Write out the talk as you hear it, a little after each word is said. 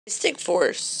Mystic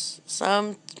Force.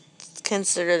 Some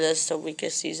consider this the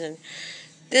weakest season.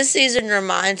 This season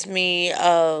reminds me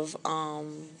of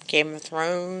Game of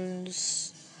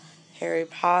Thrones, Harry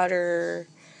Potter,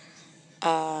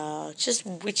 just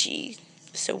witchy.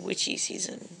 It's a witchy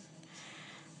season.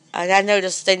 I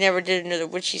noticed they never did another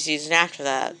witchy season after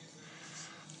that.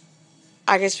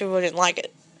 I guess people didn't like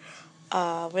it.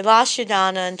 We lost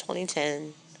Shadana in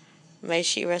 2010. May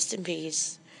she rest in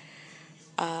peace.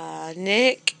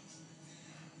 Nick.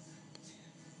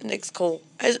 Nick's cool.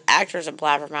 His actor's a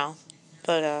blabbermouth.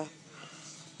 But,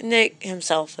 Nick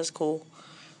himself is cool.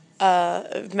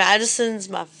 Madison's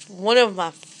one of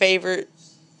my favorite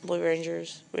Blue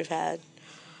Rangers we've had.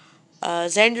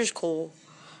 Xander's cool.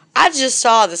 I just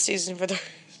saw the season for the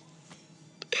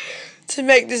to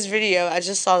make this video. I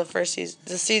just saw the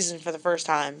season for the first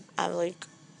time. I'm like,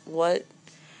 what?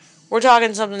 We're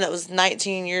talking something that was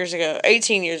 19 years ago,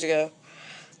 18 years ago,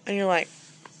 and you're like,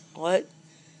 what?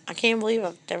 I can't believe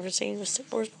I've never seen Mystic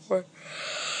Force before.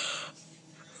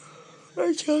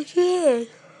 It's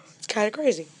kind of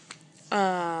crazy.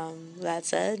 That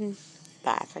said,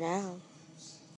 bye for now.